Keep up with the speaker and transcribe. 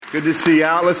Good to see you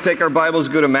out. Let's take our Bibles,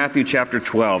 go to Matthew chapter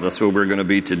 12. That's where we're going to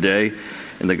be today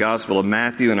in the Gospel of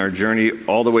Matthew. In our journey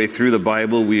all the way through the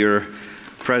Bible, we are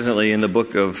presently in the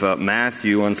book of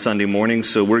Matthew on Sunday morning,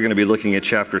 so we're going to be looking at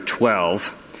chapter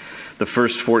 12, the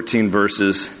first 14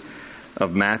 verses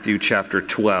of Matthew chapter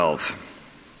 12.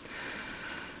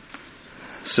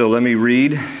 So let me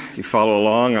read. You follow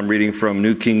along. I'm reading from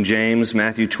New King James,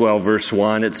 Matthew 12, verse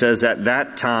 1. It says, "At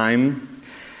that time,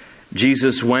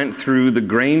 Jesus went through the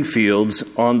grain fields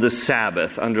on the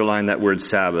Sabbath." Underline that word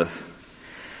Sabbath.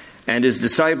 "And his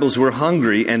disciples were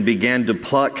hungry and began to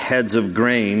pluck heads of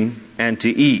grain and to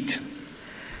eat.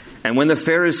 And when the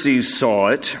Pharisees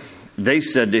saw it, they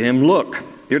said to him, 'Look,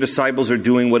 your disciples are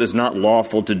doing what is not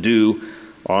lawful to do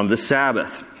on the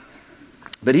Sabbath.'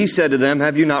 But he said to them,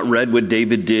 'Have you not read what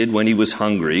David did when he was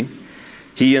hungry,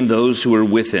 he and those who were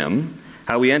with him?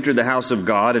 How he entered the house of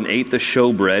God and ate the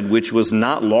showbread, which was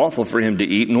not lawful for him to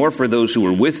eat, nor for those who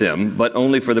were with him, but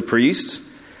only for the priests?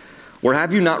 Or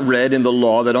have you not read in the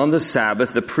law that on the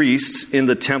Sabbath the priests in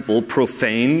the temple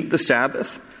profane the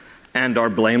Sabbath and are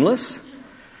blameless?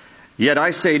 Yet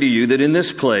I say to you that in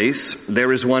this place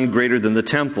there is one greater than the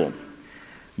temple.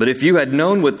 But if you had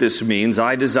known what this means,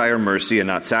 'I desire mercy and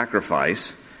not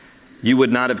sacrifice,' you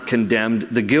would not have condemned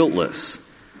the guiltless.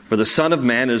 For the Son of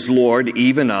Man is Lord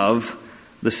even of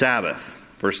the Sabbath."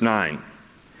 Verse 9.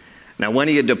 "Now when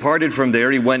he had departed from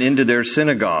there, he went into their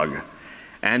synagogue.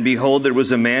 And behold, there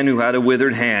was a man who had a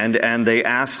withered hand, and they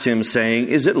asked him, saying,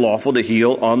 'Is it lawful to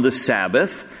heal on the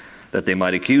Sabbath?' That they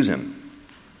might accuse him.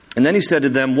 And then he said to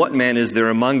them, 'What man is there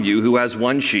among you who has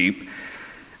one sheep,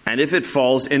 and if it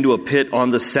falls into a pit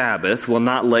on the Sabbath, will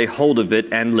not lay hold of it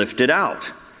and lift it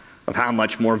out? Of how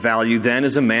much more value then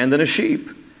is a man than a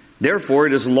sheep? Therefore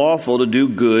it is lawful to do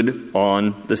good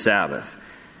on the Sabbath.'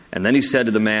 And then he said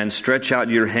to the man, 'Stretch out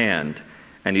your hand.'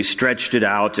 And he stretched it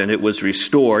out, and it was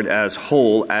restored as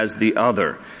whole as the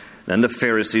other. Then the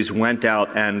Pharisees went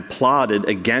out and plotted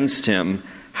against him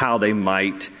how they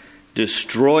might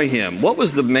destroy him." What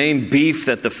was the main beef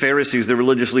that the Pharisees, the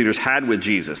religious leaders, had with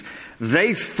Jesus?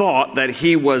 They thought that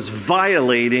he was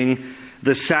violating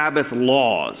the Sabbath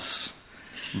laws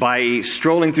by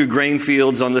strolling through grain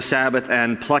fields on the Sabbath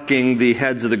and plucking the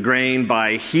heads of the grain,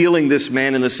 by healing this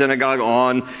man in the synagogue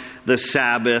on the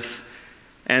Sabbath.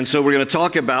 And so we're going to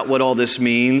talk about what all this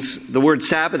means. The word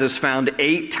Sabbath is found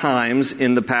 8 times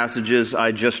in the passages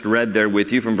I just read there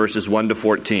with you from verses 1 to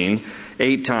 14.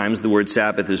 8 times the word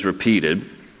Sabbath is repeated.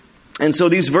 And so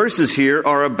these verses here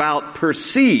are about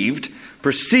perceived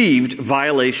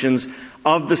violations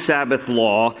of the Sabbath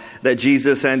law that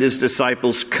Jesus and his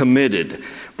disciples committed.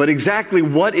 But exactly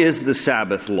what is the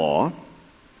Sabbath law?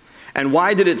 And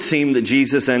why did it seem that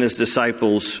Jesus and his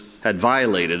disciples had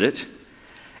violated it?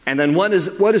 And then what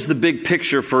is the big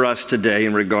picture for us today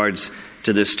in regards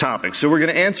to this topic? So we're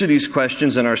going to answer these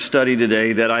questions in our study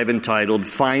today that I've entitled,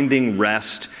 "Finding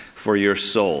Rest for Your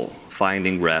Soul."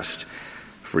 Finding Rest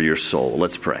for Your Soul.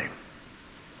 Let's pray.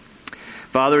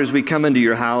 Father, as we come into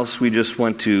your house, we just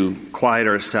want to quiet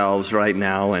ourselves right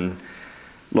now. And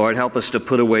Lord, help us to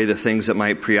put away the things that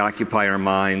might preoccupy our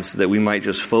minds, that we might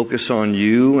just focus on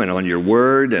you and on your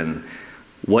word and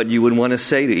what you would want to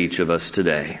say to each of us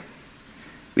today.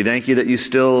 We thank you that you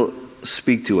still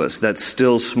speak to us, that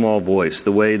still small voice,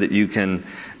 the way that you can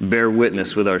bear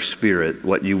witness with our spirit,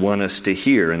 what you want us to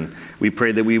hear. And we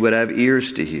pray that we would have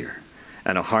ears to hear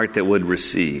and a heart that would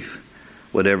receive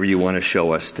whatever you want to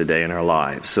show us today in our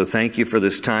lives. So thank you for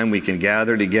this time we can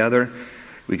gather together.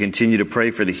 We continue to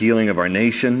pray for the healing of our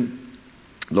nation.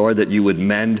 Lord, that you would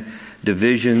mend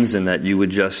divisions and that you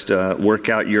would just work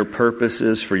out your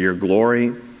purposes for your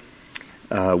glory.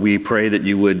 We pray that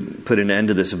you would put an end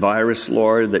to this virus,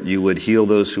 Lord, that you would heal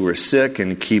those who are sick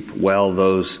and keep well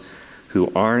those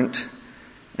who aren't.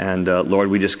 And Lord,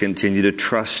 we just continue to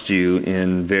trust you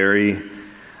in very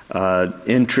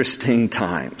interesting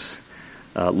times.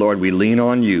 Lord, we lean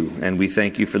on you, and we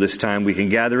thank you for this time we can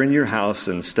gather in your house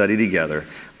and study together.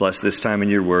 Bless this time in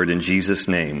your word in Jesus'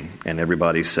 name. And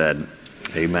everybody said,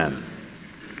 amen.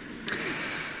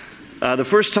 The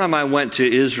first time I went to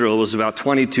Israel was about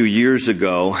 22 years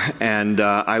ago, and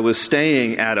I was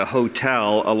staying at a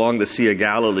hotel along the Sea of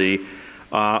Galilee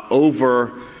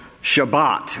over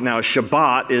Shabbat. Now,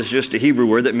 Shabbat is just a Hebrew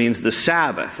word that means the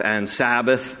Sabbath, and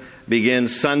Sabbath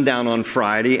begins sundown on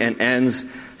Friday and ends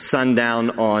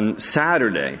sundown on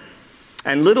Saturday.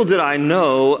 And little did I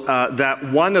know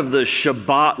that one of the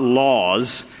Shabbat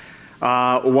laws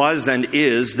was and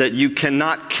is that you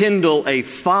cannot kindle a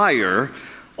fire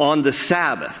on the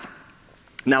Sabbath.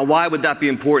 Now, why would that be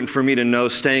important for me to know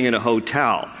staying in a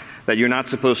hotel? that you're not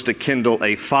supposed to kindle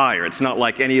a fire. It's not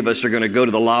like any of us are going to go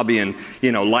to the lobby and,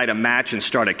 light a match and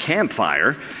start a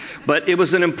campfire. But it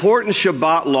was an important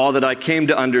Shabbat law that I came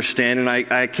to understand, and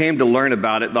I came to learn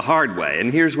about it the hard way.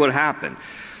 And here's what happened.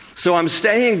 So I'm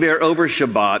staying there over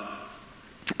Shabbat,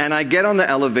 and I get on the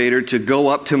elevator to go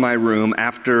up to my room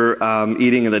after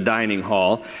eating in the dining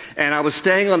hall. And I was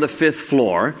staying on the 5th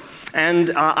floor.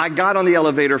 And I got on the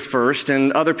elevator first,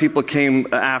 and other people came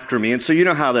after me. And so you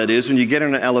know how that is. When you get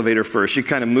on an elevator first, you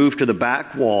kind of move to the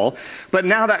back wall. But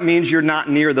now that means you're not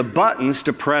near the buttons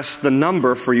to press the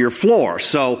number for your floor.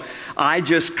 So I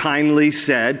just kindly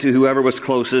said to whoever was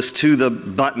closest to the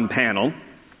button panel,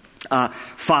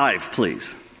 5,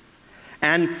 please.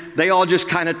 And they all just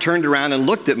kind of turned around and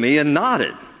looked at me and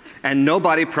nodded. And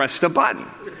nobody pressed a button.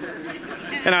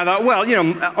 And I thought,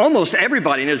 well, almost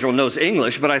everybody in Israel knows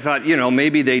English, but I thought,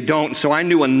 maybe they don't. So I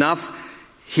knew enough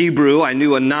Hebrew. I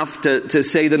knew enough to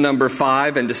say the number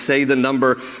 5 and to say the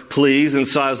number please. And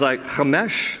so I was like,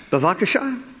 Chamesh,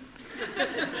 bavakasha.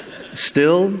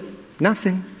 Still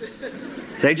nothing.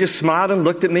 They just smiled and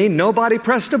looked at me. Nobody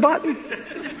pressed a button.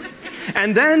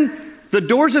 And then the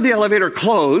doors of the elevator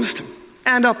closed,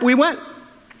 and up we went.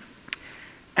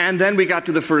 And then we got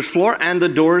to the 1st floor, and the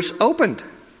doors opened.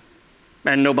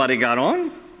 And nobody got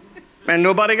on, and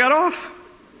nobody got off.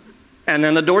 And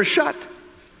then the doors shut.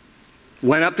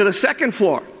 Went up to the 2nd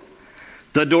floor.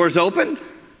 The doors opened.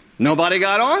 Nobody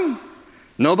got on.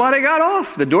 Nobody got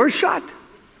off. The doors shut.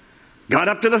 Got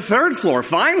up to the 3rd floor.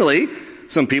 Finally,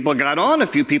 some people got on. A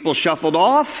few people shuffled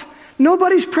off.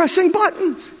 Nobody's pressing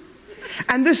buttons.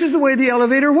 And this is the way the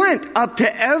elevator went. Up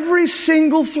to every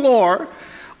single floor,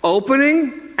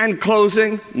 opening and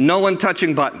closing, no one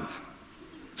touching buttons.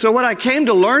 So what I came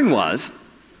to learn was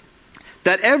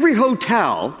that every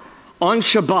hotel on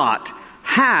Shabbat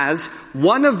has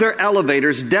one of their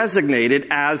elevators designated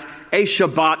as a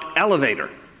Shabbat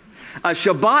elevator. A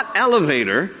Shabbat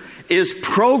elevator is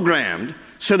programmed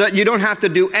so that you don't have to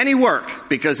do any work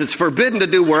because it's forbidden to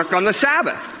do work on the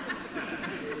Sabbath.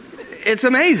 It's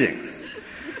amazing.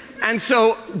 And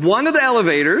so one of the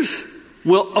elevators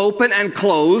will open and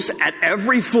close at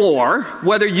every floor,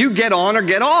 whether you get on or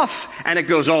get off. And it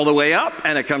goes all the way up,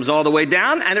 and it comes all the way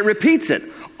down, and it repeats it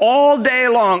all day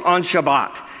long on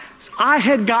Shabbat. So I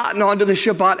had gotten onto the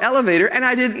Shabbat elevator, and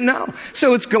I didn't know.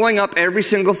 So it's going up every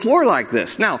single floor like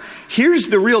this. Now, here's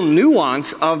the real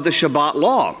nuance of the Shabbat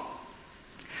law.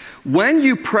 When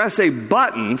you press a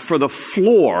button for the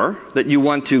floor that you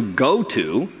want to go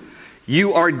to,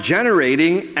 you are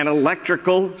generating an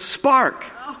electrical spark.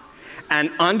 And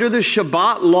under the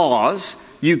Shabbat laws,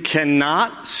 you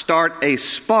cannot start a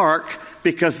spark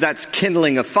because that's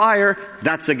kindling a fire.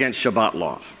 That's against Shabbat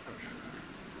laws.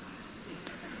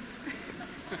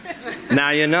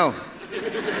 Now you know.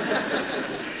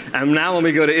 And now when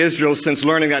we go to Israel, since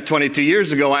learning that 22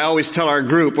 years ago, I always tell our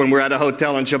group when we're at a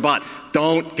hotel on Shabbat,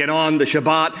 don't get on the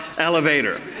Shabbat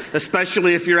elevator.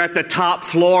 Especially if you're at the top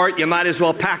floor, you might as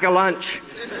well pack a lunch.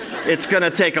 It's going to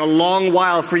take a long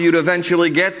while for you to eventually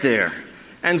get there.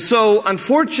 And so,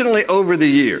 unfortunately, over the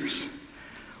years,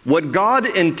 what God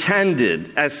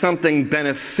intended as something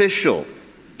beneficial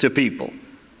to people,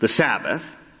 the Sabbath,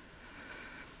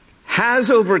 has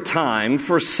over time,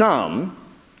 for some,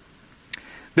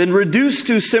 been reduced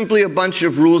to simply a bunch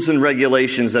of rules and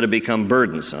regulations that have become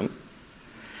burdensome,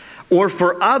 or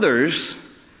for others,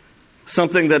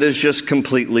 something that is just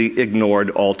completely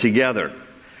ignored altogether.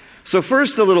 So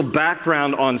first, a little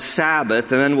background on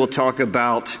Sabbath, and then we'll talk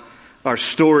about our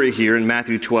story here in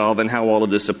Matthew 12 and how all of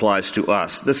this applies to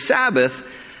us. The Sabbath,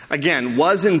 again,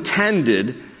 was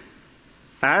intended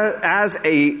as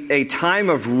a time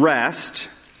of rest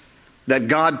that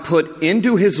God put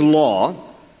into His law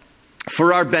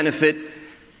for our benefit,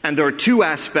 and there are 2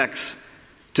 aspects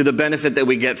to the benefit that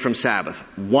we get from Sabbath.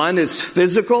 One is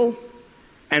physical,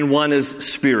 and one is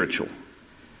spiritual.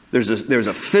 There's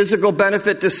a physical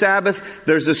benefit to Sabbath.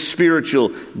 There's a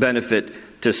spiritual benefit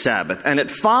to Sabbath. And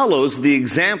it follows the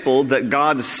example that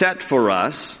God set for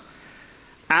us.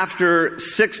 After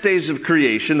 6 days of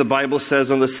creation, the Bible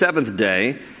says on the 7th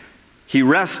day, He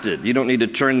rested. You don't need to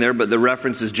turn there, but the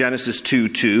reference is Genesis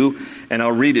 2:2, and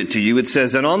I'll read it to you. It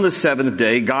says, "And on the 7th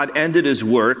day, God ended His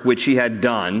work which He had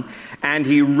done, and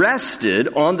He rested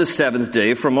on the 7th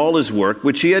day from all His work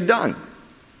which He had done."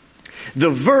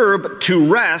 The verb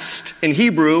to rest in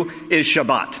Hebrew is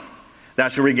Shabbat.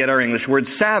 That's where we get our English word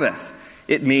Sabbath.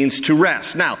 It means to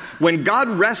rest. Now, when God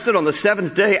rested on the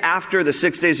 7th day after the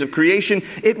 6 days of creation,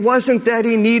 it wasn't that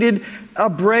He needed a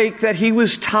break, that He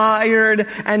was tired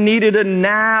and needed a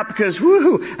nap, because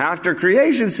after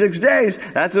creation, 6 days,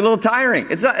 that's a little tiring.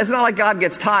 It's not like God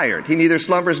gets tired. He neither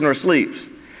slumbers nor sleeps.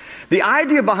 The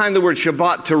idea behind the word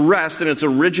Shabbat, to rest, in its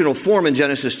original form in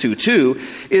Genesis 2:2,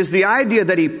 is the idea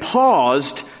that he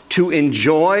paused to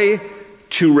enjoy,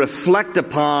 to reflect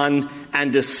upon,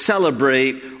 and to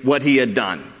celebrate what he had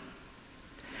done.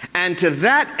 And to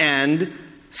that end,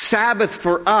 Sabbath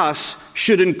for us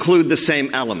should include the same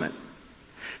element.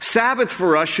 Sabbath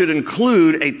for us should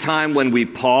include a time when we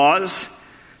pause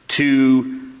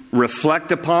to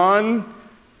reflect upon,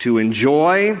 to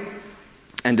enjoy,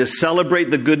 and to celebrate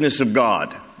the goodness of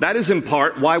God. That is in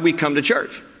part why we come to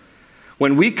church.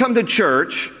 When we come to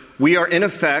church, we are in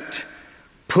effect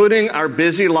putting our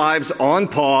busy lives on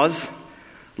pause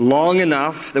long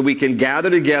enough that we can gather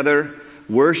together,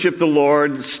 worship the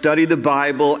Lord, study the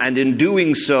Bible, and in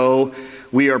doing so,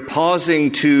 we are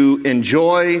pausing to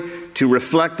enjoy, to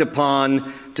reflect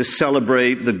upon, to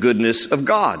celebrate the goodness of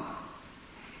God.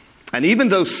 And even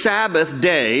though Sabbath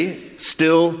day,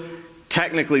 still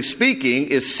technically speaking,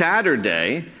 is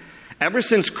Saturday, ever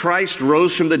since Christ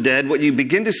rose from the dead, what you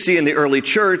begin to see in the early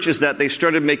church is that they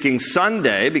started making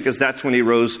Sunday, because that's when he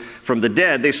rose from the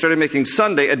dead, they started making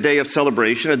Sunday a day of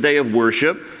celebration, a day of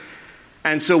worship.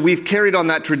 And so we've carried on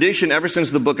that tradition ever since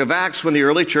the book of Acts, when the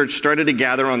early church started to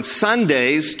gather on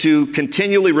Sundays to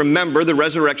continually remember the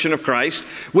resurrection of Christ,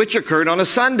 which occurred on a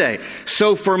Sunday.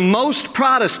 So for most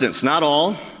Protestants, not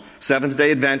all,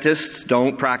 Seventh-day Adventists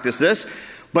don't practice this,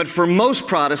 but for most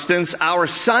Protestants, our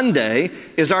Sunday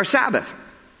is our Sabbath.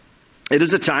 It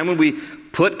is a time when we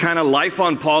put kind of life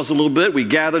on pause a little bit. We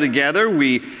gather together,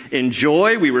 we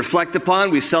enjoy, we reflect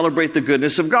upon, we celebrate the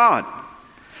goodness of God.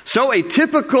 So a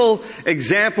typical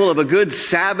example of a good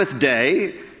Sabbath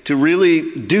day to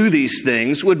really do these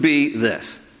things would be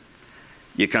this.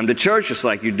 You come to church just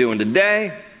like you're doing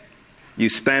today. You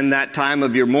spend that time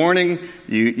of your morning.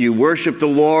 You worship the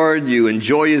Lord. You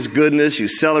enjoy His goodness. You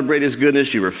celebrate His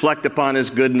goodness. You reflect upon His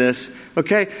goodness.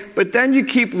 Okay? But then you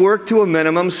keep work to a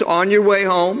minimum. So on your way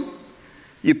home,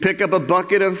 you pick up a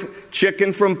bucket of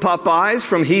chicken from Popeyes,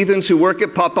 from heathens who work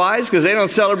at Popeyes, because they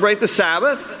don't celebrate the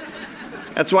Sabbath.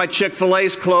 That's why Chick-fil-A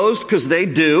is closed, because they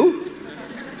do.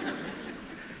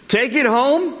 Take it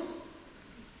home.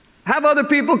 Have other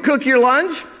people cook your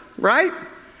lunch, right?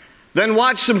 Then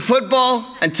watch some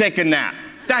football and take a nap.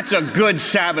 That's a good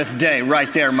Sabbath day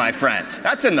right there, my friends.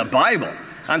 That's in the Bible.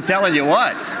 I'm telling you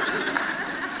what.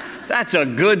 That's a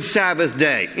good Sabbath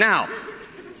day. Now,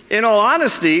 in all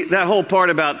honesty, that whole part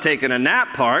about taking a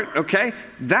nap part, okay,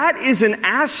 that is an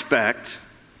aspect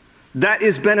that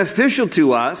is beneficial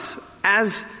to us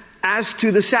as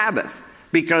to the Sabbath.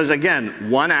 Because again,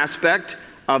 one aspect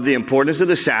of the importance of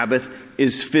the Sabbath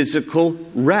is physical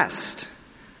rest.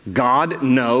 God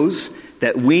knows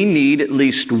that we need at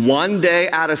least one day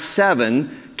out of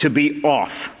 7 to be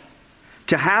off.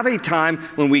 To have a time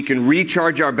when we can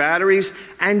recharge our batteries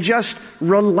and just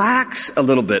relax a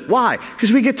little bit. Why?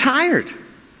 Because we get tired.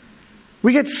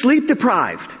 We get sleep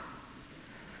deprived.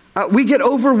 We get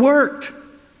overworked.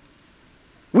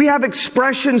 We have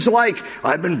expressions like,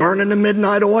 I've been burning the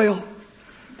midnight oil.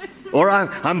 Or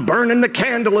I'm burning the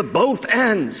candle at both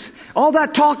ends. All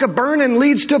that talk of burning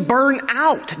leads to burn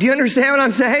out. Do you understand what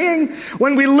I'm saying?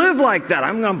 When we live like that,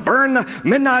 I'm going to burn the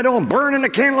midnight oil, burning the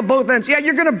candle at both ends. Yeah,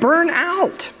 you're going to burn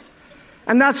out.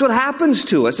 And that's what happens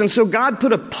to us. And so God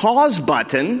put a pause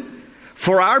button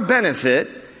for our benefit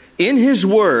in His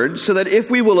Word so that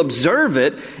if we will observe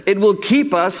it, it will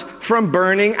keep us from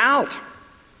burning out.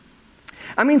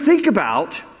 I mean, think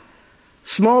about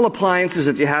small appliances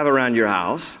that you have around your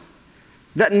house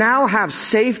that now have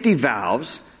safety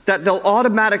valves that they'll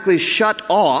automatically shut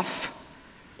off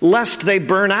lest they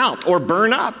burn out or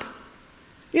burn up.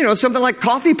 You know, something like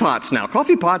coffee pots now.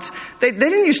 Coffee pots, they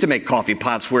didn't used to make coffee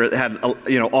pots where it had,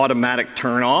 automatic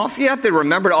turn off. You have to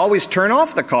remember to always turn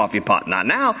off the coffee pot. Not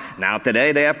now. Now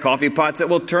today they have coffee pots that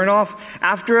will turn off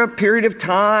after a period of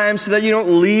time so that you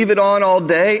don't leave it on all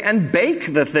day and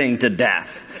bake the thing to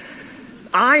death.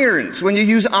 Irons, when you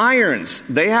use irons,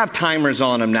 they have timers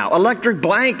on them now. Electric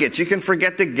blankets, you can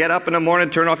forget to get up in the morning,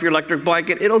 turn off your electric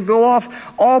blanket. It'll go off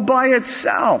all by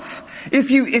itself.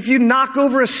 If you knock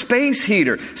over a space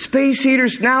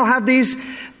heaters now have these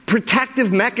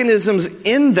protective mechanisms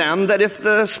in them that if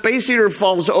the space heater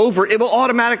falls over, it will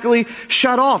automatically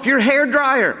shut off. Your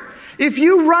hairdryer. If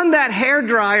you run that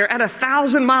hairdryer at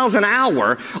 1,000 miles an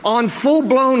hour on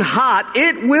full-blown hot,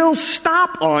 it will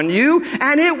stop on you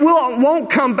and it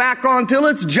won't come back on till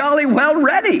it's jolly well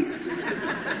ready.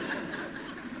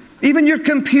 Even your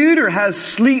computer has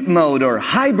sleep mode or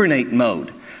hibernate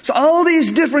mode. So all these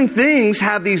different things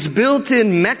have these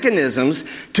built-in mechanisms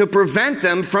to prevent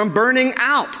them from burning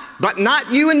out. But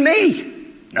not you and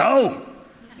me. No,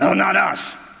 not us.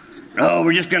 Oh,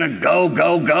 we're just going to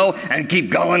go, and keep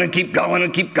going, and keep going,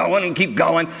 and keep going, and keep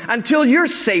going, until your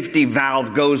safety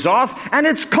valve goes off, and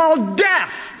it's called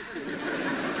death.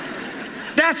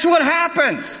 That's what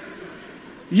happens.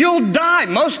 You'll die.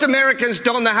 Most Americans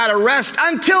don't know how to rest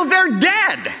until they're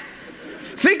dead.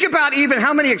 Think about even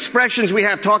how many expressions we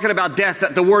have talking about death,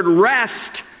 that the word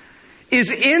rest is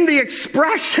in the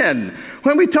expression.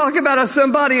 When we talk about how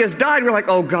somebody has died, we're like,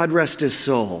 oh, God rest his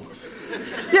soul.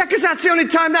 Yeah, because that's the only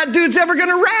time that dude's ever going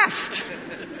to rest.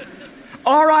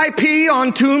 R.I.P.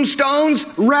 on tombstones,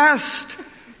 rest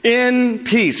in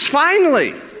peace.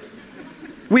 Finally,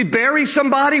 we bury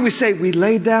somebody, we say, we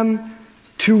laid them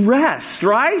to rest,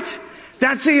 right?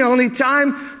 That's the only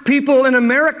time people in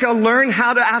America learn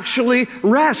how to actually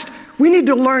rest. We need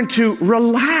to learn to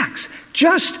relax.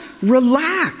 Just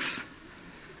relax.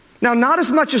 Now, not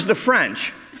as much as the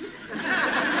French.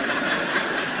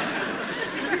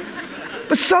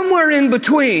 But somewhere in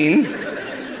between,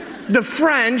 the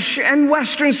French and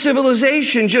Western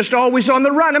civilization just always on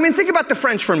the run. I mean, think about the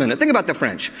French for a minute. Think about the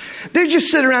French. They just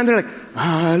sit around there like,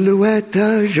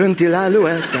 Alouette, gentille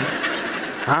alouette.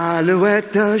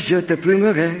 Alouette, je te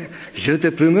plumerai, je te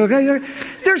plumerai.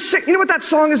 You know what that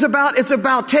song is about? It's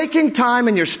about taking time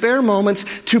in your spare moments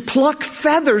to pluck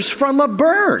feathers from a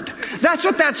bird. That's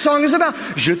what that song is about.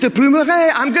 Je te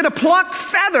plumerai. I'm going to pluck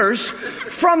feathers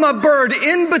from a bird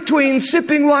in between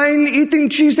sipping wine, eating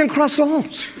cheese and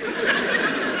croissants.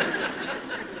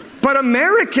 But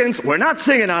Americans, we're not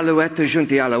singing Alouette,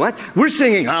 gentille alouette. We're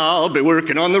singing, I'll be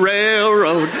working on the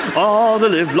railroad all the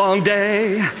livelong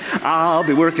day. I'll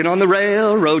be working on the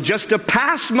railroad just to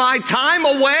pass my time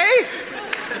away.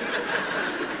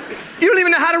 You don't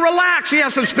even know how to relax. You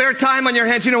have some spare time on your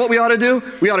hands. You know what we ought to do?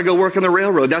 We ought to go work on the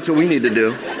railroad. That's what we need to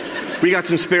do. We got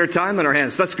some spare time on our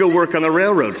hands. Let's go work on the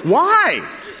railroad. Why?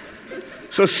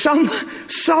 So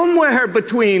somewhere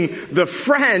between the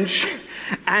French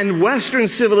and Western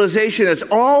civilization that's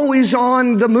always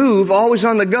on the move, always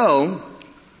on the go,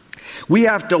 we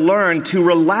have to learn to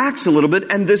relax a little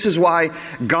bit. And this is why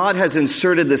God has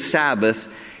inserted the Sabbath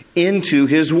into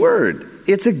His Word.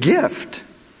 It's a gift.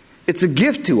 It's a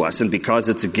gift to us. And because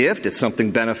it's a gift, it's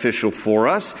something beneficial for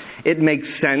us. It makes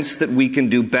sense that we can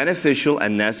do beneficial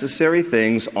and necessary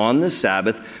things on the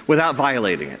Sabbath without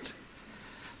violating it.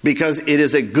 Because it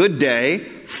is a good day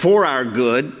for our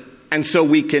good, and so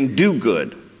we can do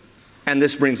good. And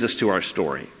this brings us to our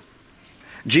story.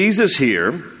 Jesus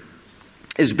here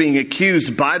is being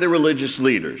accused by the religious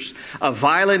leaders of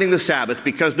violating the Sabbath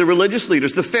because the religious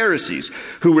leaders, the Pharisees,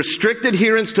 who restricted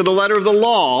adherence to the letter of the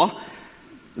law,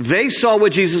 they saw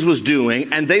what Jesus was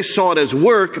doing, and they saw it as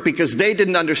work because they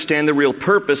didn't understand the real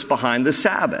purpose behind the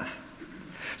Sabbath.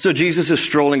 So Jesus is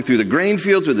strolling through the grain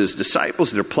fields with his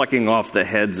disciples. They're plucking off the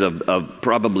heads of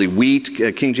probably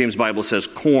wheat. King James Bible says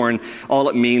corn. All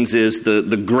it means is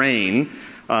the grain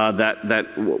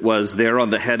that was there on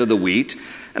the head of the wheat.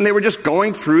 And they were just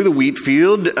going through the wheat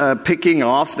field, picking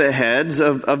off the heads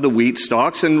of the wheat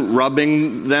stalks and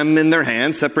rubbing them in their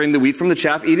hands, separating the wheat from the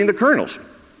chaff, eating the kernels.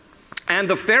 And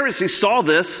the Pharisees saw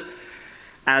this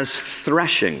as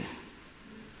threshing.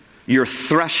 You're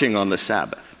threshing on the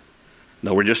Sabbath.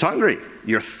 No, we're just hungry.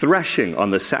 You're threshing on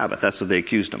the Sabbath. That's what they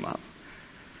accused him of.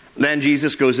 Then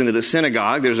Jesus goes into the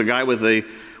synagogue. There's a guy with a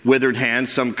withered hand,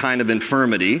 some kind of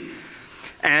infirmity.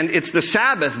 And it's the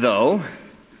Sabbath, though.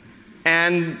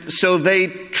 And so they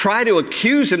try to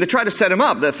accuse him. They try to set him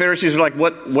up. The Pharisees are like,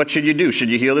 what should you do? Should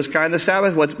you heal this guy on the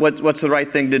Sabbath? What's the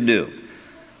right thing to do?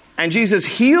 And Jesus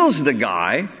heals the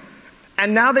guy.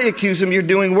 And now they accuse him, you're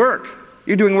doing work.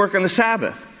 You're doing work on the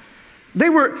Sabbath. They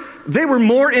were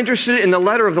more interested in the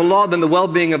letter of the law than the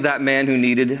well-being of that man who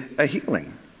needed a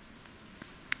healing.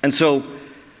 And so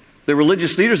the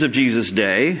religious leaders of Jesus'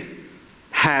 day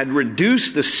had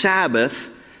reduced the Sabbath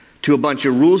to a bunch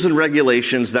of rules and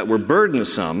regulations that were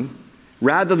burdensome,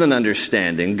 rather than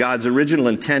understanding God's original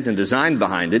intent and design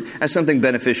behind it as something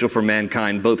beneficial for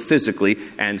mankind, both physically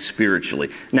and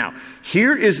spiritually. Now,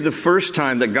 here is the first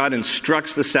time that God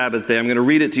instructs the Sabbath day. I'm going to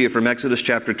read it to you from Exodus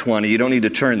chapter 20. You don't need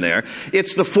to turn there.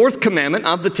 It's the fourth commandment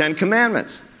of the Ten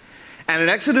Commandments. And in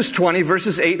Exodus 20,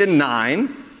 verses 8 and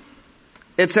 9,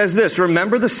 it says this,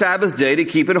 remember the Sabbath day to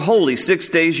keep it holy. 6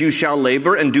 days you shall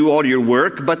labor and do all your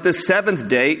work, but the seventh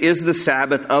day is the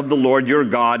Sabbath of the Lord your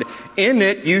God. In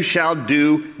it you shall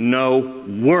do no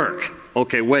work.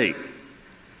 Okay, wait.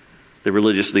 The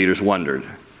religious leaders wondered.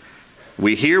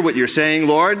 We hear what you're saying,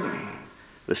 Lord.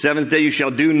 The seventh day you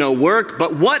shall do no work,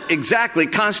 but what exactly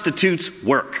constitutes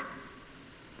work?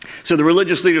 So the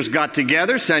religious leaders got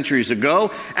together centuries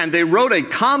ago, and they wrote a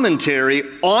commentary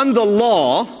on the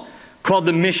law called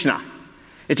the Mishnah.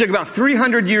 It took about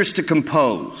 300 years to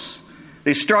compose.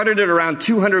 They started at around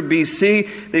 200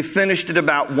 BC. They finished at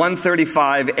about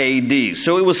 135 AD.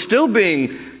 So it was still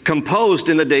being composed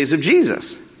in the days of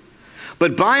Jesus.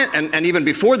 But and even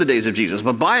before the days of Jesus.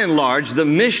 But by and large, the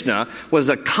Mishnah was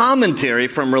a commentary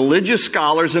from religious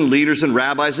scholars and leaders and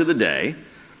rabbis of the day.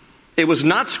 It was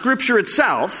not Scripture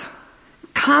itself,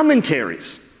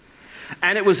 commentaries.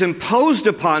 And it was imposed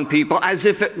upon people as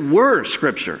if it were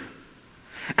Scripture.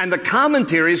 And the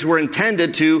commentaries were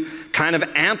intended to kind of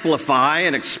amplify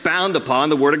and expound upon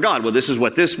the Word of God. Well, this is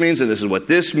what this means, and this is what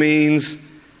this means.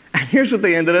 And here's what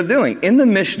they ended up doing. In the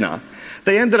Mishnah,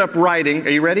 they ended up writing,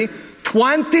 are you ready?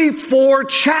 24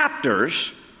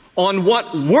 chapters on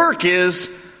what work is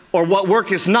or what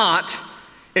work is not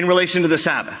in relation to the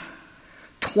Sabbath.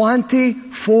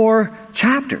 24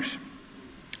 chapters.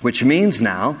 Which means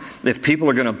now, if people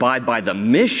are going to abide by the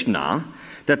Mishnah,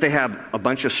 that they have a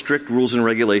bunch of strict rules and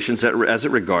regulations as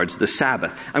it regards the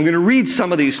Sabbath. I'm going to read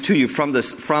some of these to you from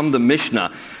the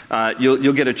Mishnah.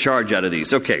 You'll get a charge out of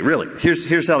these. Okay, really,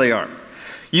 here's how they are.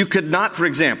 You could not, for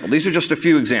example, these are just a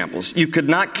few examples. You could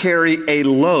not carry a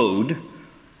load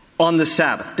on the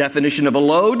Sabbath. Definition of a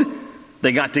load,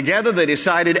 they got together, they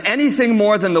decided anything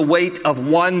more than the weight of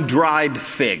one dried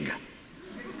fig.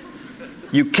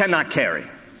 You cannot carry.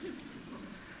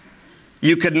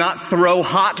 You could not throw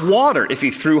hot water. If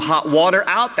you threw hot water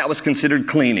out, that was considered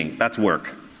cleaning. That's work.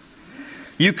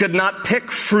 You could not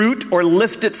pick fruit or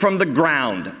lift it from the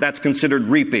ground. That's considered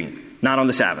reaping, not on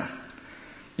the Sabbath.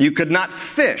 You could not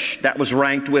fish. That was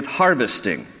ranked with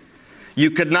harvesting. You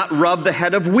could not rub the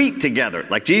head of wheat together,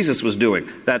 like Jesus was doing.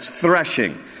 That's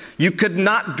threshing. You could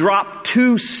not drop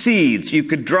 2 seeds. You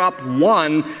could drop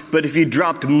 1, but if you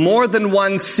dropped more than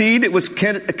 1 seed, it was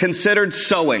considered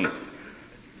sowing.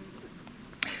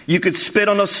 You could spit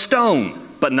on a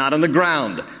stone, but not on the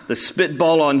ground. The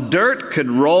spitball on dirt could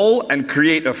roll and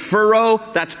create a furrow.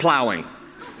 That's plowing.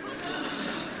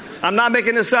 I'm not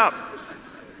making this up.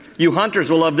 You hunters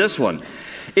will love this one.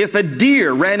 If a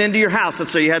deer ran into your house,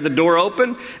 let's say you had the door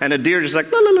open, and a deer just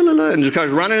like, la, la, la, la, la, and just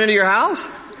comes running into your house.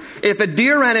 If a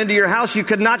deer ran into your house, you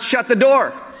could not shut the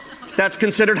door. That's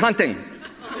considered hunting.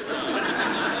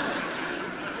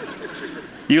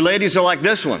 You ladies are like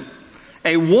this one.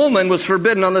 A woman was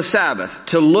forbidden on the Sabbath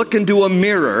to look into a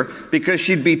mirror because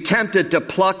she'd be tempted to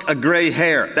pluck a gray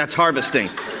hair. That's harvesting.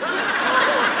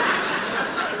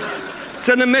 It's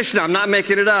in the Mishnah. I'm not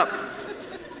making it up.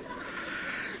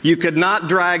 You could not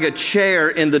drag a chair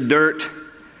in the dirt.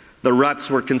 The ruts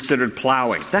were considered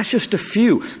plowing. That's just a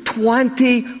few.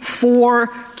 24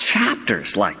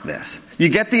 chapters like this. You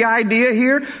get the idea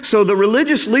here? So the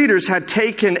religious leaders had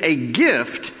taken a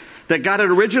gift that God had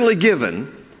originally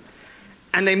given,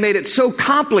 and they made it so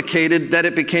complicated that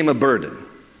it became a burden.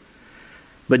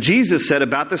 But Jesus said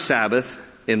about the Sabbath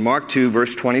in Mark 2,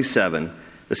 verse 27,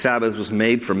 the Sabbath was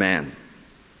made for man,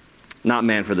 not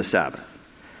man for the Sabbath.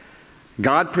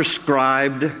 God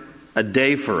prescribed a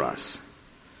day for us,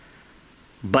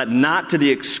 but not to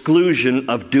the exclusion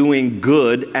of doing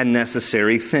good and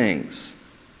necessary things.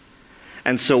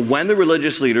 And so when the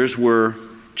religious leaders were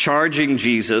charging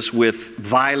Jesus with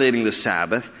violating the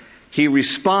Sabbath, he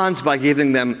responds by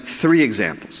giving them 3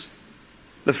 examples.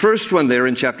 The first one there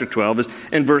in chapter 12 is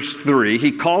in verse 3.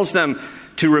 He calls them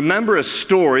to remember a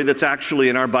story that's actually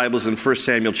in our Bibles in 1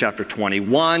 Samuel chapter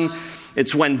 21.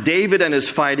 It's when David and his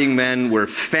fighting men were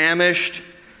famished,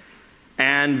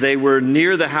 and they were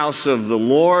near the house of the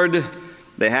Lord.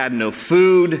 They had no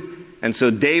food. And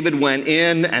so David went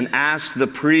in and asked the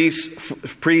priest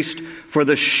for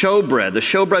the showbread. The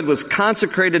showbread was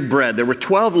consecrated bread. There were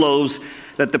 12 loaves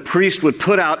that the priest would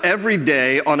put out every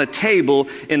day on a table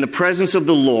in the presence of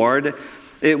the Lord.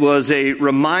 It was a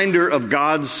reminder of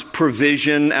God's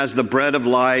provision as the bread of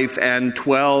life, and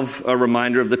 12, a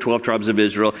reminder of the 12 tribes of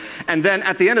Israel. And then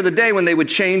at the end of the day, when they would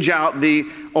change out the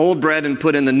old bread and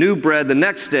put in the new bread the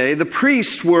next day, the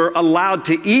priests were allowed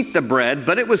to eat the bread,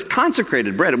 but it was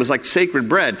consecrated bread. It was like sacred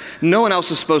bread. No one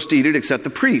else was supposed to eat it except the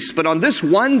priests. But on this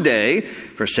one day,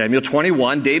 for Samuel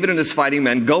 21, David and his fighting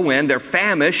men go in, they're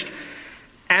famished,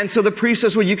 and so the priest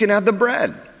says, well, you can have the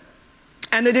bread.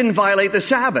 And they didn't violate the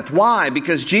Sabbath. Why?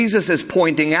 Because Jesus is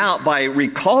pointing out by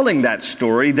recalling that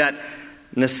story that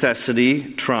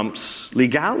necessity trumps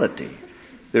legality.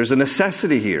 There's a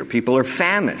necessity here. People are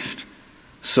famished.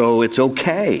 So it's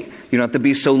okay. You don't have to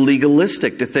be so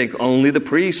legalistic to think only the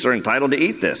priests are entitled to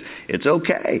eat this. It's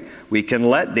okay. We can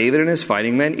let David and his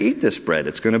fighting men eat this bread.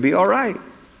 It's going to be all right.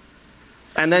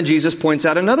 And then Jesus points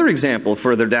out another example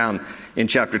further down in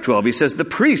chapter 12. He says,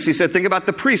 think about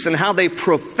the priests and how they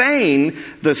profane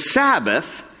the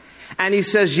Sabbath. And he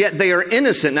says, yet they are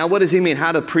innocent. Now, what does he mean?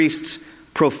 How do priests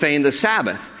profane the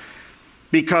Sabbath?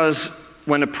 Because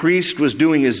when a priest was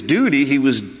doing his duty, he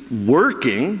was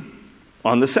working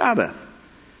on the Sabbath.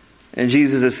 And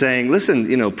Jesus is saying,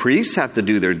 listen, priests have to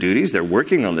do their duties. They're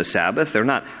working on the Sabbath. They're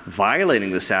not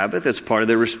violating the Sabbath. It's part of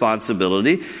their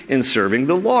responsibility in serving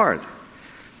the Lord.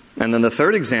 And then the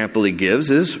third example he gives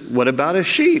is, what about a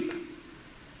sheep?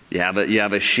 You have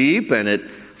a sheep and it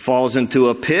falls into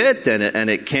a pit and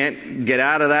it can't get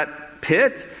out of that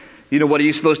pit. What are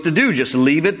you supposed to do? Just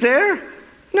leave it there?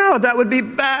 No, that would be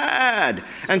bad.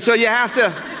 And so you have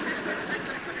to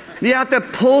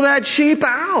pull that sheep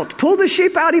out. Pull the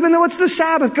sheep out even though it's the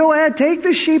Sabbath. Go ahead, take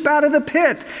the sheep out of the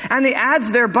pit. And he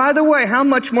adds there, by the way, how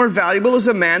much more valuable is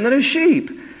a man than a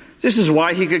sheep? This is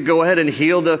why he could go ahead and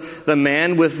heal the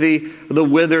man with the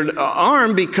withered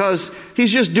arm, because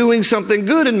he's just doing something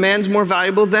good, and man's more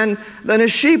valuable than a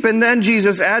sheep. And then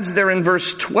Jesus adds there in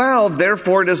verse 12,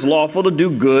 therefore it is lawful to do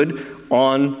good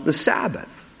on the Sabbath.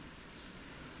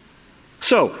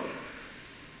 So,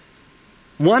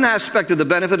 one aspect of the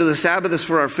benefit of the Sabbath is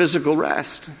for our physical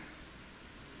rest.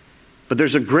 But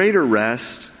there's a greater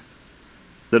rest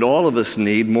that all of us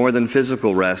need more than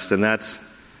physical rest, and that's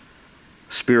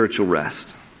spiritual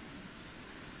rest.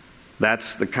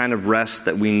 That's the kind of rest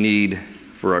that we need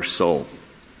for our soul.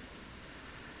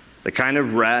 The kind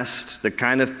of rest, the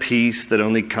kind of peace that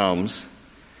only comes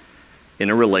in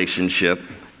a relationship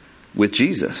with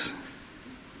Jesus.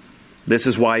 This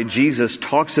is why Jesus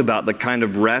talks about the kind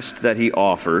of rest that he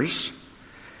offers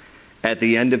at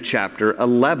the end of chapter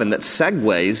 11 that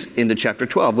segues into chapter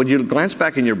 12. Would you glance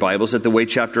back in your Bibles at the way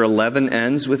chapter 11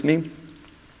 ends with me?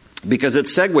 Because it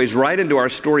segues right into our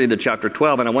story into chapter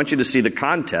 12, and I want you to see the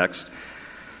context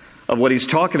of what he's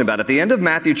talking about. At the end of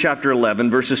Matthew chapter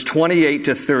 11, verses 28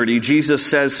 to 30, Jesus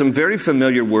says some very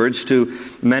familiar words to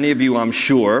many of you, I'm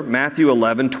sure. Matthew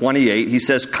 11, 28, he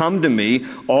says, come to me,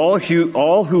 all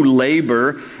who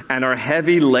labor and are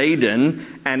heavy laden,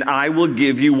 and I will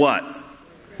give you what?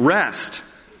 Rest.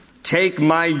 Take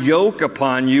my yoke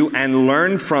upon you and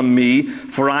learn from me,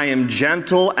 for I am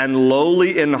gentle and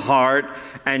lowly in heart,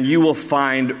 and you will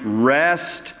find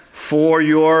rest for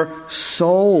your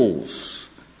souls.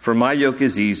 For my yoke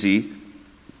is easy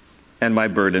and my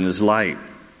burden is light.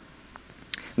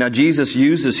 Now, Jesus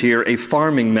uses here a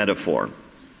farming metaphor.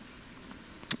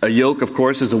 A yoke, of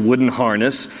course, is a wooden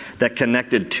harness that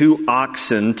connected two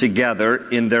oxen together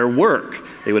in their work.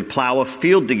 They would plow a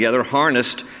field together,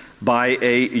 harnessed by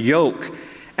a yoke.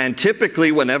 And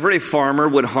typically, whenever a farmer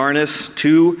would harness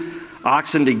two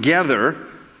oxen together,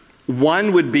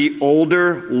 one would be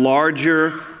older,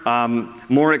 larger,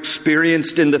 more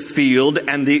experienced in the field,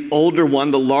 and the older one,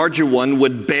 the larger one,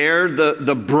 would bear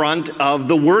the brunt of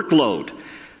the workload.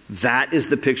 That is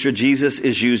the picture Jesus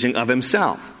is using of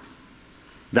himself.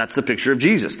 That's the picture of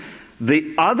Jesus.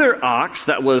 The other ox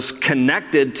that was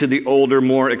connected to the older,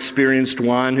 more experienced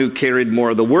one who carried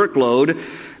more of the workload,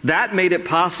 that made it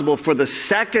possible for the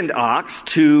second ox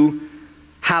to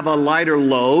have a lighter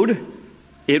load.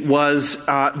 It was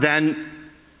then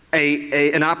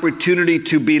an opportunity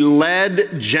to be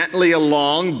led gently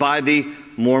along by the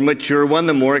more mature one,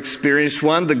 the more experienced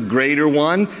one, the greater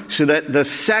one, so that the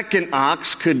second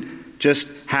ox could just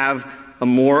have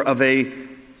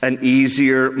an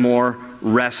easier, more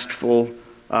restful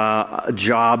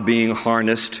job being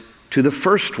harnessed to the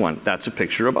first one. That's a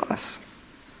picture of us.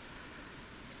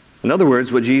 In other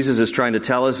words, what Jesus is trying to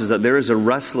tell us is that there is a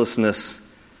restlessness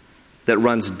that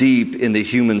runs deep in the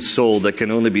human soul that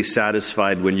can only be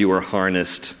satisfied when you are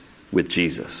harnessed with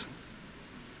Jesus.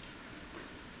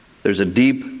 There's a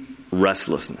deep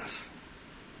restlessness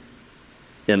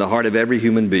in the heart of every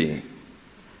human being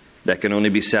that can only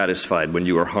be satisfied when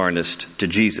you are harnessed to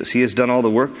Jesus. He has done all the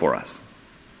work for us.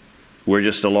 We're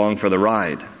just along for the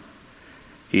ride.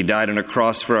 He died on a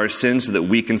cross for our sins so that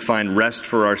we can find rest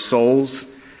for our souls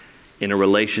in a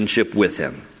relationship with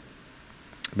him.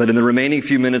 But in the remaining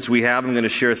few minutes we have, I'm going to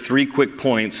share 3 quick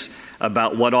points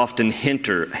about what often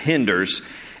hinders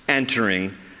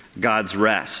entering God's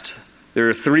rest. There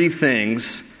are 3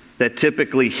 things that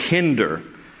typically hinder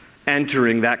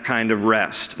entering that kind of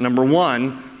rest. Number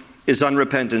 1 is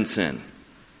unrepentant sin.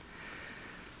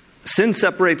 Sin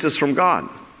separates us from God.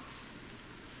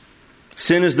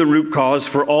 Sin is the root cause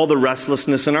for all the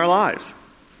restlessness in our lives.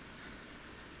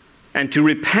 And to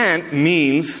repent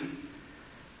means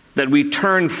that we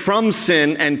turn from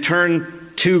sin and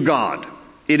turn to God.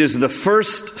 It is the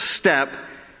first step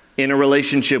in a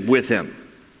relationship with him.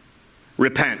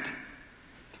 Repent.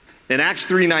 In Acts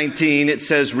 3:19 it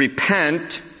says,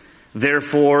 repent,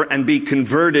 therefore, and be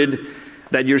converted,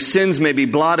 that your sins may be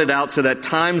blotted out so that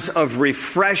times of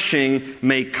refreshing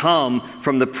may come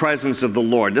from the presence of the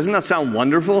Lord. Doesn't that sound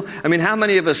wonderful? I mean, how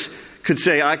many of us could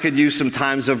say, I could use some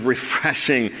times of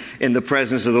refreshing in the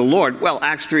presence of the Lord? Well,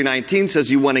 Acts 3:19 says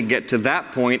you want to get to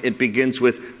that point. It begins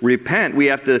with repent. We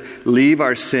have to leave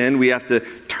our sin. We have to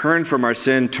turn from our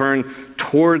sin, turn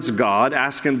towards God,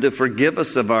 ask Him to forgive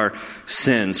us of our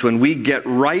sins. When we get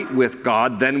right with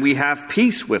God, then we have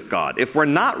peace with God. If we're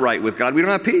not right with God, we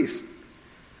don't have peace.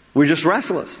 We're just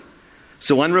restless.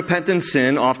 So unrepentant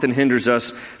sin often hinders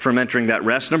us from entering that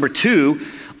rest. Number 2,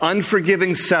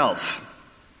 unforgiving self.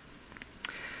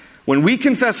 When we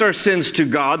confess our sins to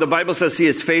God, the Bible says He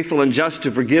is faithful and just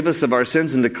to forgive us of our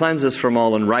sins and to cleanse us from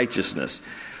all unrighteousness.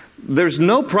 There's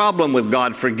no problem with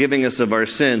God forgiving us of our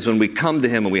sins when we come to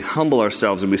Him and we humble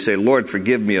ourselves and we say, Lord,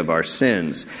 forgive me of our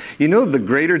sins. You know, the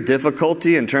greater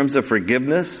difficulty in terms of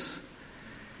forgiveness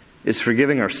is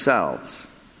forgiving ourselves.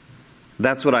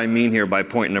 That's what I mean here by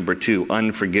point number 2,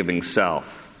 unforgiving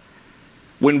self.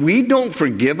 When we don't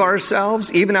forgive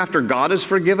ourselves, even after God has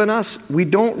forgiven us, we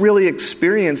don't really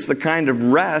experience the kind of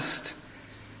rest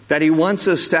that He wants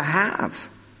us to have.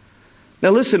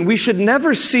 Now listen, we should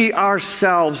never see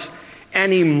ourselves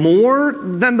any more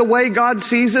than the way God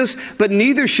sees us, but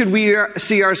neither should we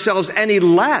see ourselves any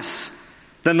less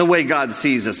than the way God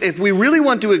sees us. If we really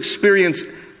want to experience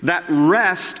that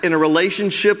rest in a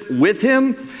relationship with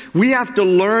Him, we have to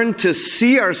learn to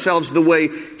see ourselves the way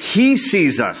He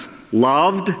sees us.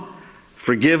 Loved,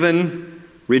 forgiven,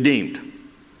 redeemed.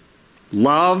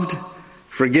 Loved,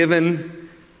 forgiven,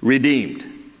 redeemed.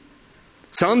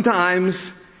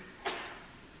 Sometimes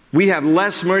we have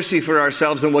less mercy for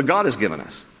ourselves than what God has given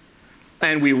us.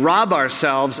 And we rob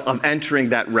ourselves of entering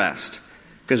that rest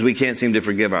because we can't seem to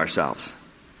forgive ourselves.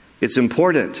 It's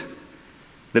important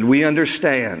that we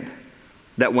understand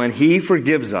that when He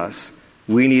forgives us,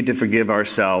 we need to forgive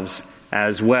ourselves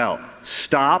as well.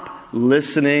 Stop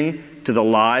listening to the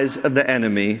lies of the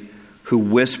enemy who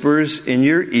whispers in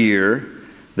your ear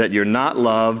that you're not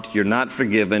loved, you're not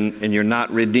forgiven, and you're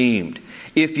not redeemed.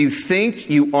 If you think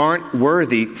you aren't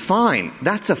worthy, fine.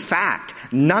 That's a fact.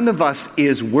 None of us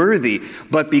is worthy.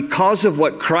 But because of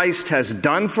what Christ has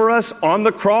done for us on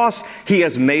the cross, He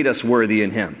has made us worthy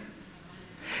in Him.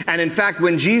 And in fact,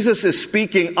 when Jesus is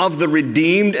speaking of the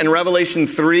redeemed in Revelation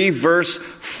 3, verse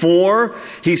 4,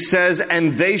 He says,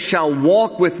 and they shall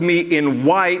walk with me in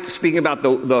white, speaking about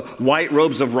the white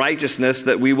robes of righteousness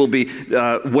that we will be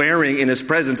wearing in His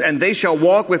presence. And they shall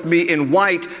walk with me in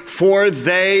white, for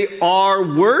they are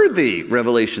worthy.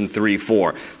 Revelation 3,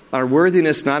 4. Our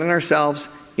worthiness not in ourselves,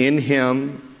 in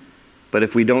Him. But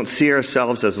if we don't see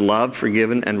ourselves as loved,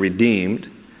 forgiven, and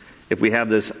redeemed, if we have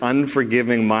this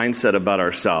unforgiving mindset about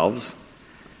ourselves,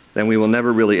 then we will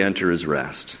never really enter His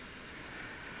rest.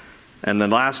 And the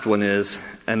last one is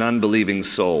an unbelieving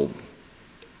soul.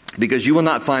 Because you will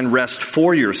not find rest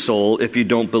for your soul if you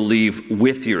don't believe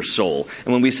with your soul.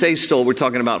 And when we say soul, we're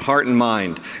talking about heart and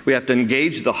mind. We have to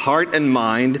engage the heart and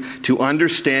mind to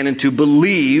understand and to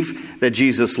believe that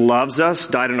Jesus loves us,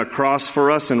 died on a cross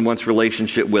for us, and wants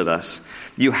relationship with us.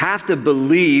 You have to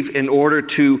believe in order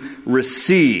to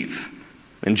receive.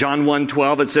 In John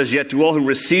 1:12 it says, yet to all who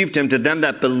received Him, to them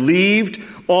that believed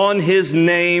on His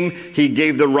name, He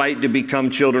gave the right to become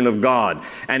children of God.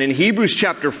 And in Hebrews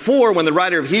chapter 4, when the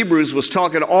writer of Hebrews was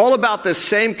talking all about this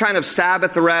same kind of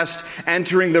Sabbath rest,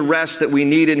 entering the rest that we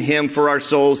need in Him for our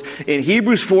souls, in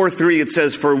Hebrews 4:3 it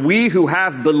says, for we who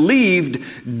have believed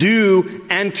do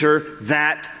enter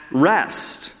that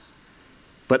rest.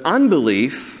 But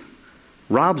unbelief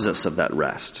robs us of that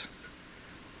rest.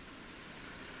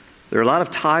 There are a lot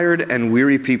of tired and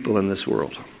weary people in this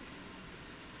world.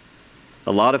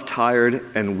 A lot of tired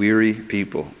and weary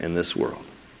people in this world.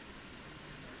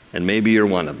 And maybe you're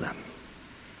one of them.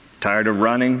 Tired of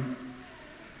running,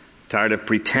 tired of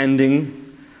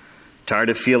pretending, tired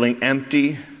of feeling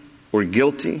empty or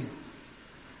guilty,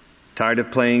 tired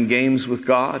of playing games with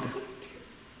God,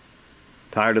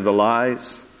 tired of the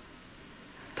lies,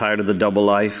 tired of the double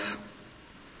life.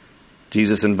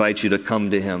 Jesus invites you to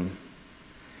come to Him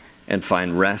and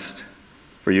find rest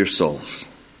for your souls.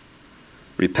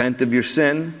 Repent of your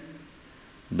sin,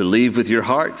 believe with your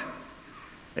heart,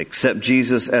 accept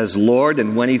Jesus as Lord,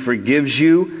 and when He forgives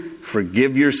you,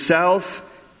 forgive yourself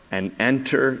and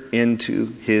enter into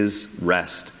His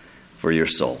rest for your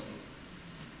soul.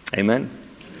 Amen?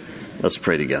 Let's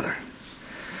pray together.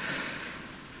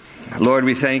 Lord,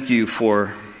 we thank You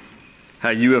for how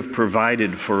You have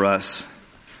provided for us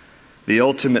the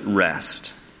ultimate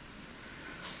rest.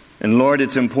 And Lord,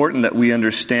 it's important that we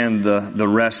understand the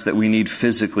rest that we need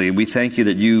physically. We thank You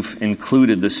that You've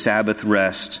included the Sabbath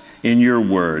rest in Your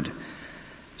Word.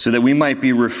 so that we might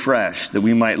be refreshed, that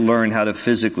we might learn how to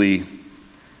physically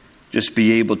just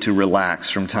be able to relax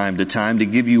from time to time, to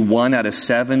give you 1 out of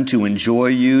 7, to enjoy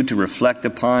you, to reflect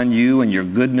upon you and your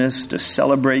goodness, to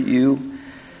celebrate you,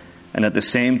 and at the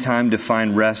same time to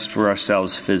find rest for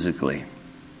ourselves physically.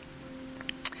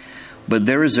 But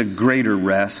there is a greater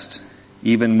rest,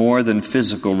 even more than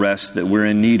physical rest, that we're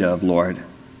in need of, Lord.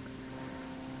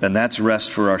 And that's rest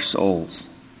for our souls.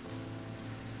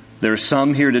 There are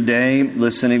some here today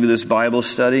listening to this Bible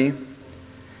study.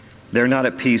 They're not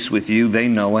at peace with you. They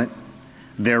know it.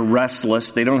 They're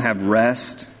restless. They don't have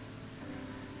rest.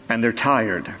 And they're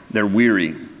tired. They're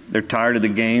weary. They're tired of the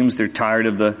games. They're tired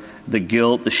of the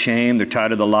guilt, the shame. They're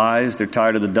tired of the lies. They're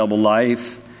tired of the double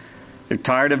life. They're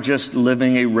tired of just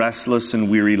living a restless and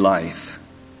weary life.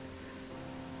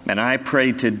 And I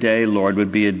pray today, Lord,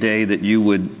 would be a day that you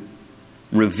would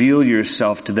reveal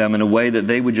yourself to them in a way that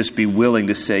they would just be willing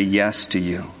to say yes to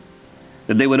you.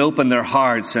 That they would open their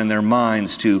hearts and their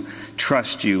minds to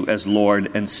trust you as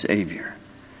Lord and Savior.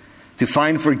 To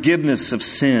find forgiveness of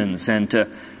sins and to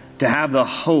have the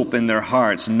hope in their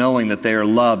hearts, knowing that they are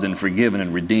loved and forgiven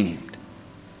and redeemed.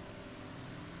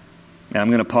 Now, I'm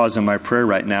going to pause in my prayer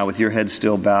right now with your head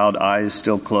still bowed, eyes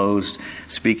still closed,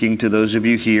 speaking to those of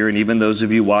you here and even those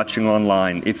of you watching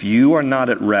online. If you are not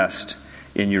at rest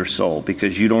in your soul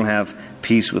because you don't have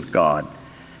peace with God,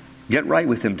 get right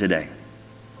with Him today.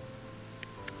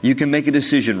 You can make a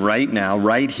decision right now,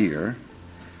 right here,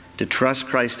 to trust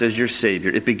Christ as your Savior.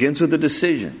 It begins with a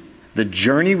decision. The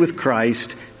journey with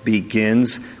Christ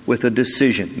begins with a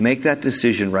decision. Make that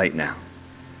decision right now.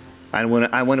 I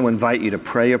want to invite you to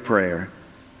pray a prayer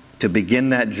to begin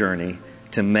that journey,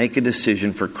 to make a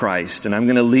decision for Christ. And I'm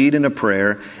going to lead in a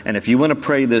prayer. And if you want to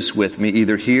pray this with me,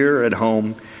 either here or at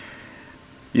home,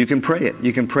 you can pray it.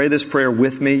 You can pray this prayer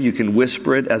with me. You can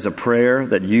whisper it as a prayer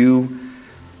that you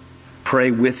pray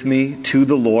with me to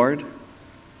the Lord.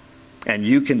 And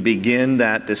you can begin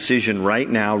that decision right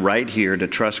now, right here, to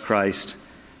trust Christ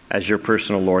as your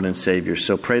personal Lord and Savior.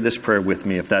 So pray this prayer with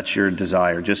me if that's your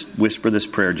desire. Just whisper this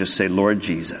prayer. Just say, Lord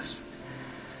Jesus,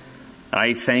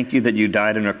 I thank you that you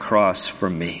died on a cross for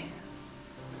me.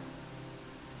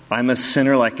 I'm a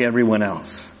sinner like everyone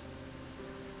else,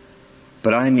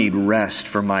 but I need rest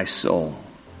for my soul.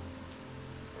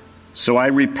 So I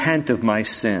repent of my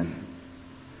sin.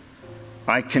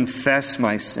 I confess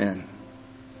my sin.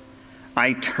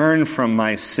 I turn from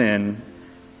my sin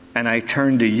and I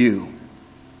turn to you.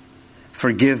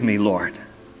 Forgive me, Lord.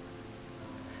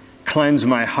 Cleanse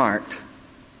my heart.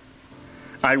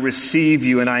 I receive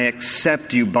you and I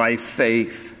accept you by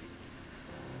faith.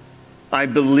 I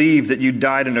believe that you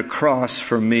died on a cross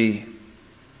for me.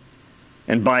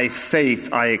 And by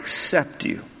faith, I accept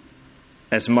you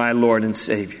as my Lord and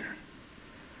Savior.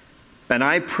 And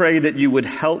I pray that you would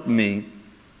help me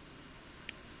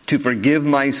to forgive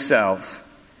myself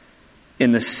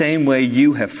in the same way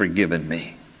you have forgiven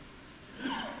me.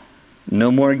 No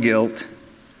more guilt,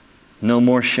 no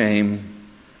more shame,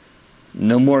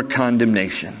 no more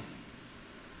condemnation.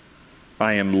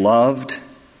 I am loved,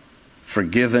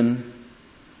 forgiven,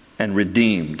 and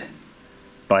redeemed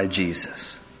by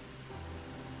Jesus.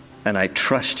 And I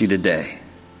trust you today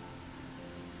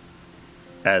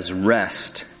as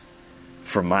rest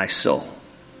for my soul.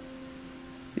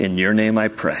 In your name I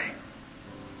pray.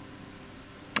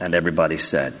 And everybody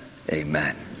said,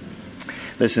 amen.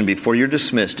 Listen, before you're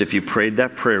dismissed, if you prayed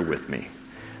that prayer with me,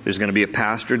 there's going to be a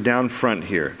pastor down front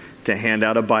here to hand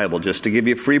out a Bible, just to give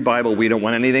you a free Bible. We don't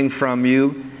want anything from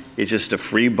you. It's just a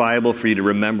free Bible for you to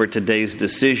remember today's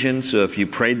decision. So if you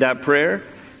prayed that prayer,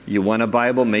 you want a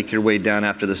Bible, make your way down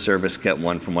after the service, get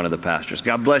one from one of the pastors.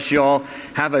 God bless you all.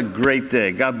 Have a great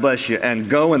day. God bless you. And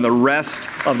go in the rest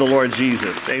of the Lord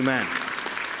Jesus. Amen.